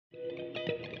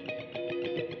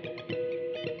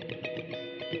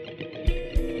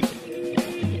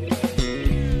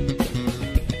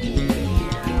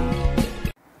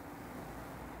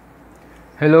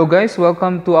Hello guys,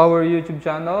 welcome to our YouTube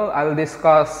channel. I'll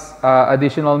discuss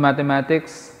additional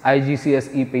mathematics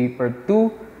IGCSE paper 2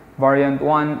 variant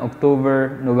 1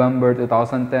 October November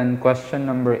 2010 question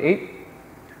number 8.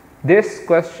 These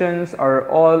questions are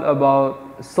all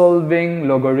about solving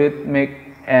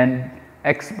logarithmic and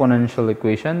exponential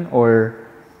equation, or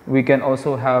we can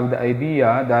also have the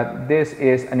idea that this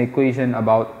is an equation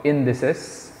about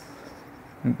indices.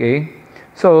 Okay,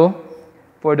 so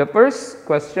for the first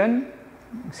question,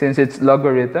 since it's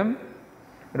logarithm,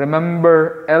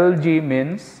 remember LG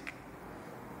means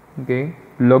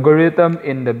logarithm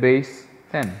in the base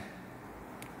 10.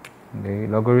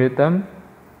 Logarithm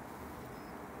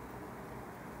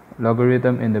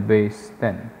in the base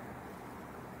 10.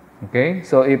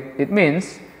 So if it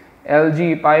means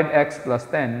LG 5x plus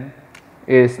 10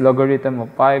 is logarithm of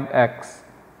 5x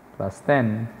plus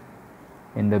 10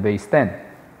 in the base 10.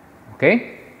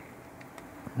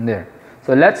 There.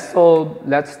 So let's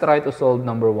try to solve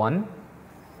number 1.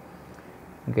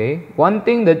 One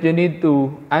thing that you need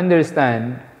to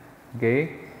understand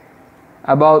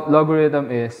about logarithm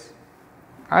is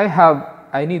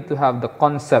I need to have the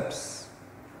concepts,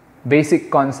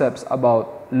 basic concepts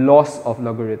about laws of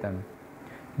logarithm.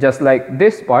 Just like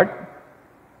this part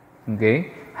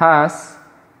has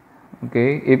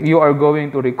if you are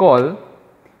going to recall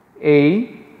a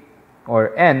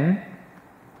or n,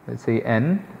 let's say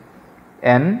n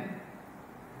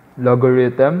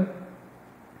logarithm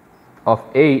of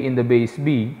a in the base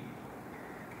b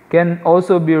can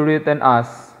also be written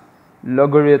as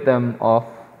logarithm of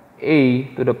a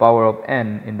to the power of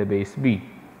n in the base b.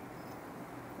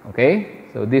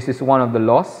 So this is one of the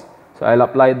laws, so I'll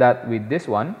apply that with this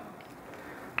one.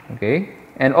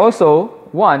 And also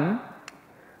 1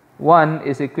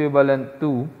 is equivalent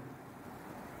to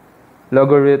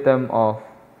logarithm of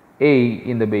a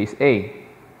in the base a.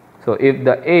 So if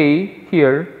the a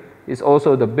here is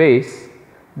also the base,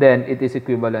 then it is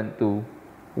equivalent to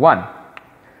 1.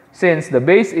 Since the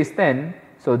base is 10,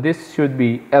 so this should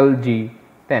be LG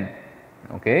 10.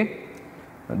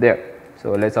 There.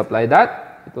 So let's apply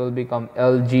that. It will become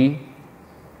LG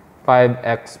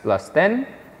 5x plus 10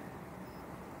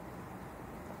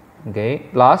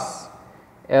 plus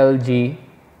LG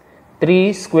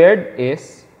 3 squared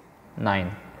is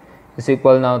 9 is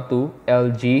equal now to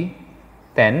LG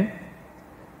 10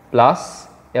 plus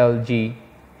LG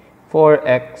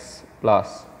 4x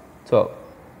plus 12.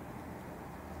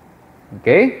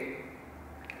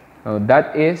 Now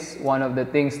that is one of the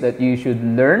things that you should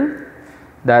learn,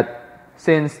 that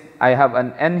since I have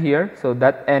an n here, so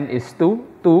that n is 2.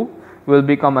 2 will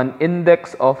become an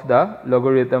index of the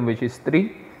logarithm, which is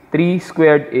 3. 3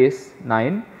 squared is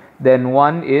 9. Then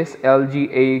 1 is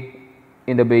LGA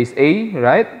in the base a,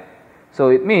 right? So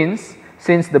it means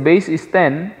since the base is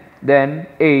 10, then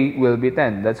a will be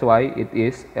 10. That's why it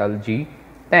is LG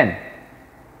 10.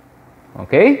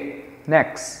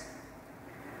 Next.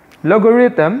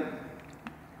 Logarithm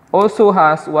also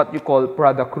has what you call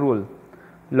product rule.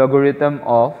 Logarithm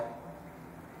of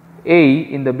a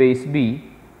in the base b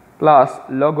plus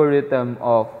logarithm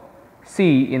of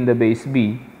c in the base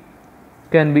b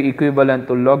can be equivalent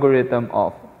to logarithm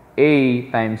of a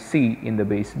times c in the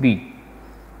base b.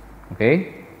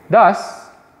 Thus,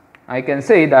 I can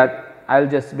say that I'll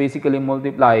just basically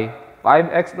multiply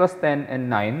 5x plus 10 and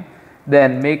 9,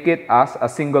 then make it as a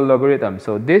single logarithm.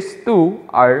 So these two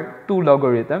are two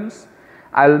logarithms.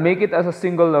 I'll make it as a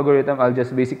single logarithm. I'll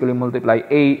just basically multiply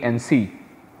a and c.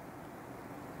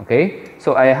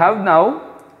 So I have now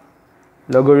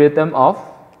logarithm of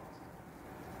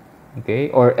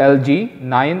or LG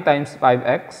 9 times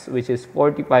 5x, which is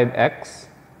 45x.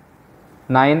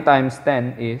 9 times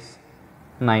 10 is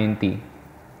 90.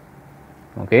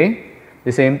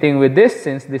 The same thing with this.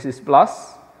 Since this is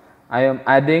plus, I am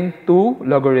adding two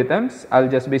logarithms. I'll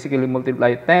just basically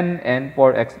multiply 10 and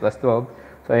 4x plus 12.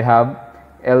 So I have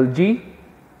LG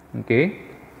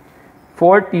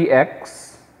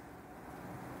 40x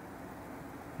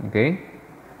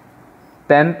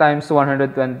 10 times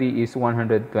 120 is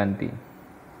 120.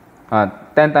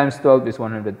 10 times 12 is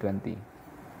 120.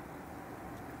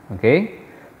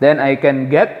 Then I can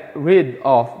get rid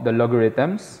of the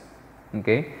logarithms.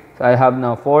 So I have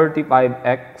now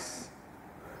 45x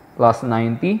plus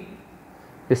 90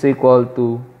 is equal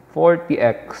to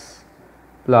 40x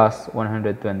plus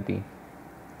 120.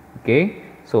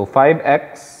 So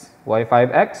 5x, why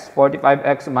 5x?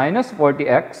 45x minus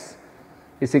 40x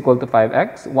is equal to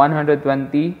 5x.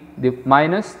 120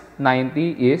 minus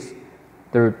 90 is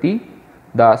 30.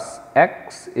 Thus,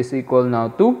 x is equal now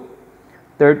to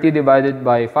 30 divided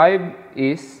by 5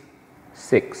 is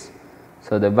 6.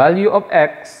 So the value of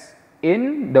x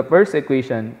in the first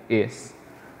equation is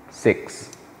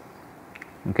 6.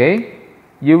 Okay?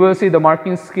 You will see the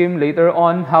marking scheme later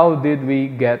on. How did we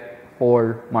get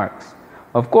 4 marks?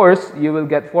 Of course, you will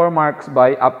get 4 marks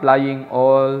by applying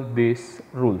all these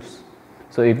rules.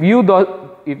 So if you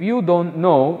don't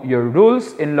know your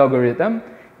rules in logarithm,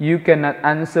 you cannot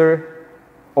answer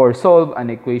or solve an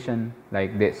equation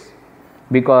like this,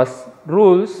 because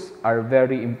rules are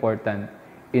very important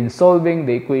in solving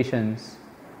the equations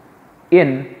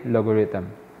in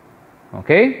logarithm.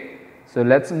 Okay? So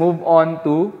let's move on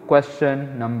to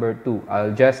question number 2.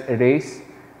 I'll just erase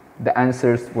the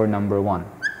answers for number 1.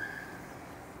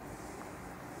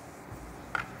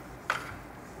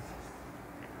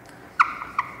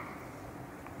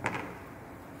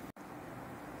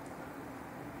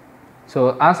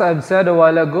 So as I've said a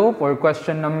while ago, for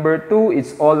question number 2,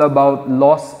 it's all about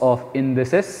loss of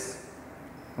indices.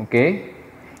 Okay?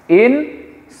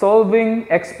 In solving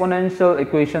exponential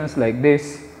equations like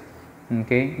this,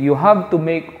 okay, you have to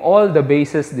make all the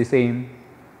bases the same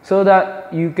so that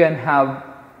you can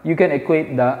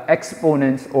equate the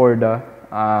exponents or the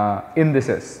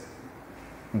indices.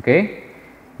 Okay?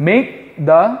 Make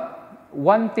the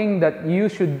one thing that you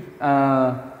should,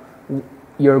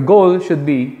 your goal should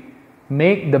be,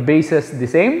 make the bases the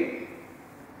same.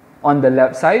 On the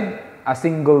left side, a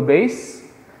single base.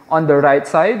 On the right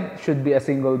side should be a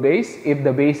single base. If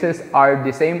the bases are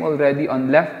the same already on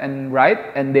left and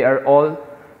right, and they are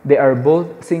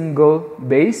both single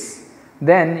base,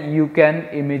 then you can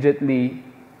immediately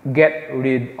get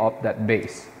rid of that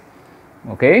base.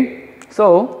 Okay?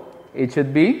 So it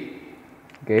should be,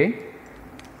 okay,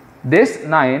 this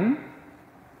 9,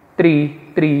 3,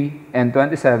 3, and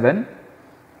 27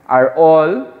 are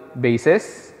all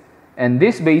bases, and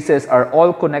these bases are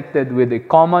all connected with a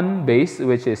common base,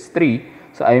 which is 3.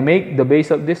 So I make the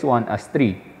base of this one as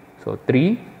 3. So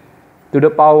 3 to the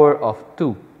power of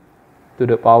 2 to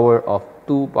the power of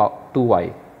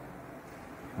 2y.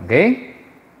 Okay?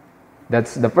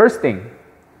 That's the first thing.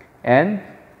 And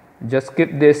just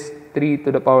keep this 3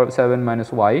 to the power of 7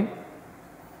 minus y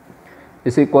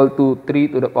is equal to 3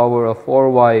 to the power of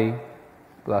 4y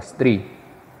plus 3.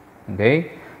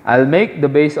 Okay? I'll make the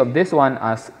base of this one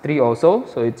as 3 also.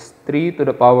 So it's 3 to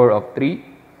the power of 3,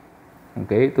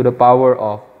 okay, to the power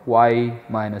of y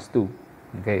minus 2.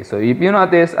 Okay, so if you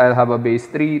notice, I'll have a base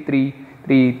 3, 3,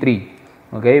 3, 3.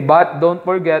 Okay, but don't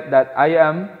forget that I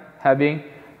am having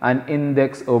an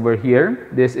index over here.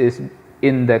 This is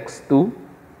index 2.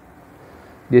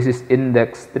 This is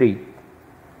index 3.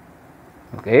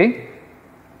 Okay,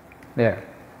 there.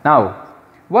 Now,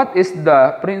 what is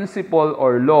the principle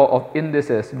or law of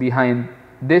indices behind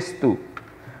these two?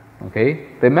 Okay,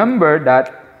 remember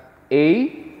that a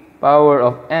power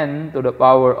of n to the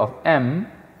power of m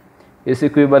is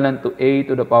equivalent to a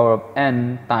to the power of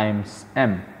n times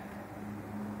m.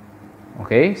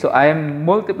 Okay, so I am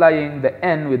multiplying the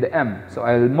n with the m. So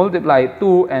I'll multiply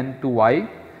 2 and 2y.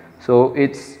 So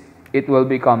it will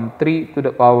become 3 to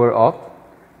the power of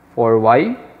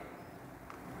 4y.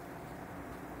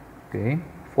 Okay,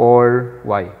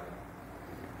 4y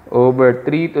over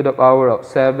 3 to the power of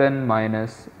 7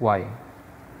 minus y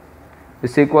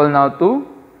is equal now to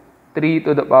 3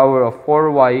 to the power of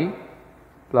 4y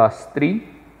plus 3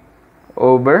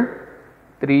 over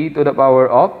 3 to the power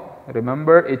of,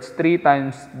 remember, it's 3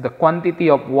 times the quantity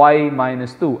of y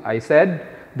minus 2. I said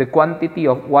the quantity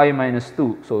of y minus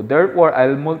 2. So therefore,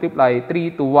 I'll multiply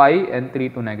 3 to y and 3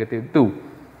 to negative 2.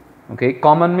 Okay,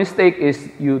 common mistake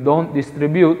is you don't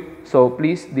distribute. So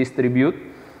please distribute.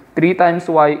 3 times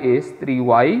y is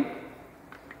 3y.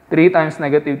 3 times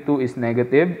negative 2 is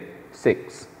negative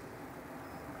 6.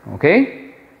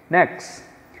 Okay?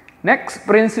 Next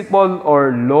principle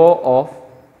or law of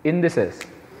indices.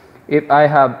 If I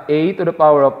have a to the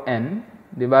power of n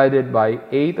divided by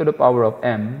a to the power of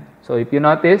m. So if you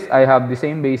notice, I have the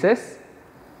same bases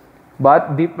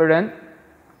but different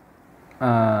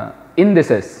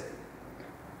indices.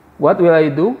 What will I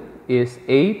do? Is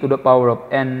a to the power of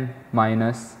n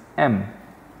minus m.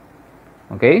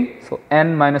 Okay, so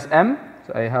n minus m,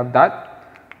 so I have that.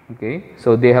 Okay,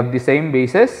 so they have the same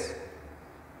bases.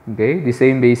 Okay, the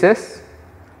same bases.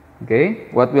 Okay,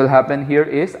 what will happen here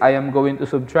is I am going to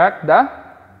subtract the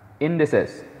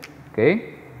indices.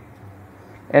 Okay,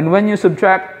 and when you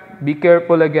subtract, be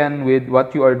careful again with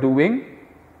what you are doing.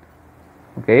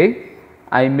 Okay,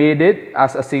 I made it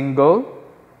as a single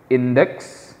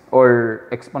index or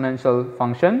exponential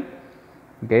function.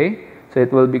 Okay, so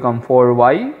it will become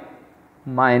 4y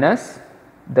minus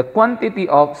the quantity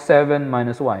of 7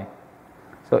 minus y.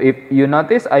 So if you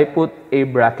notice, I put a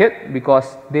bracket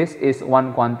because this is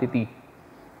one quantity.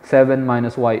 7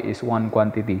 minus y is one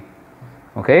quantity.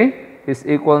 Okay? Is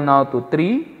equal now to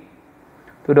 3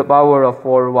 to the power of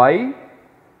 4y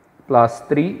plus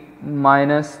 3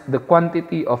 minus the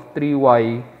quantity of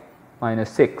 3y minus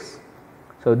 6.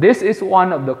 So this is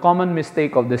one of the common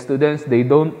mistake of the students. They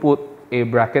don't put a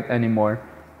bracket anymore.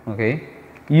 Okay?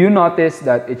 You notice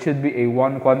that it should be a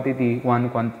one quantity.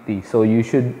 So you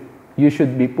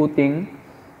should be putting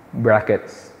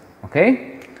brackets.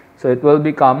 Okay? So it will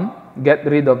become, get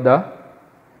rid of the,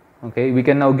 okay, we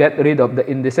can now get rid of the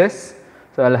indices.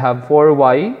 So I'll have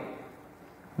 4y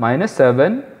minus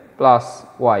 7 plus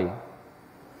y.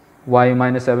 Y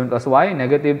minus 7 plus y,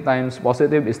 negative times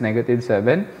positive is negative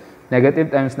 7.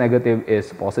 Negative times negative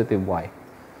is positive y.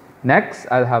 Next,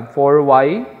 I'll have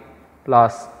 4y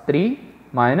plus 3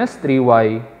 minus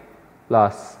 3y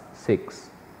plus 6.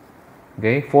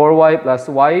 Okay, 4y plus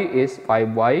y is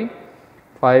 5y.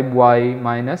 5y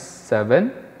minus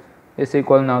 7 is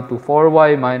equal now to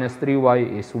 4y minus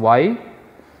 3y is y.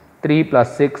 3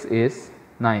 plus 6 is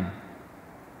 9.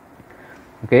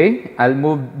 Okay, I'll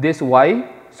move this y,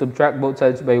 subtract both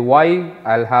sides by y,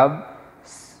 I'll have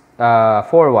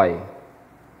 4y.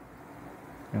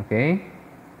 Okay,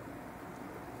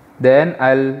 then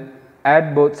I'll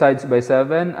add both sides by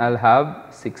 7, I'll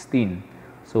have 16.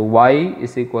 So y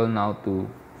is equal now to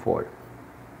 4.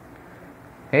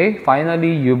 Okay,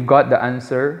 finally you've got the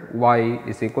answer, y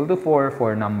is equal to 4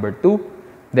 for number 2.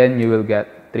 Then you will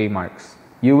get 3 marks.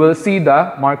 You will see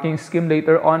the marking scheme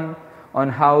later on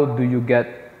how do you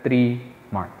get 3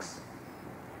 marks.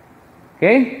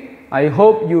 Okay, I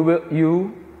hope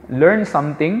you learn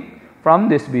something from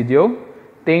this video.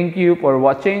 Thank you for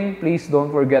watching. Please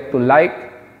don't forget to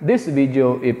like this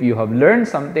video if you have learned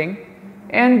something.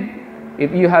 And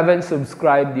if you haven't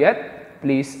subscribed yet,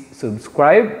 please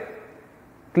subscribe.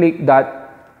 Click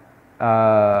that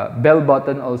bell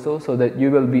button also so that you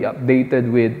will be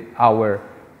updated with our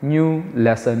new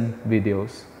lesson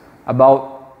videos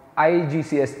about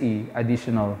IGCSE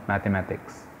additional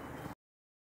mathematics.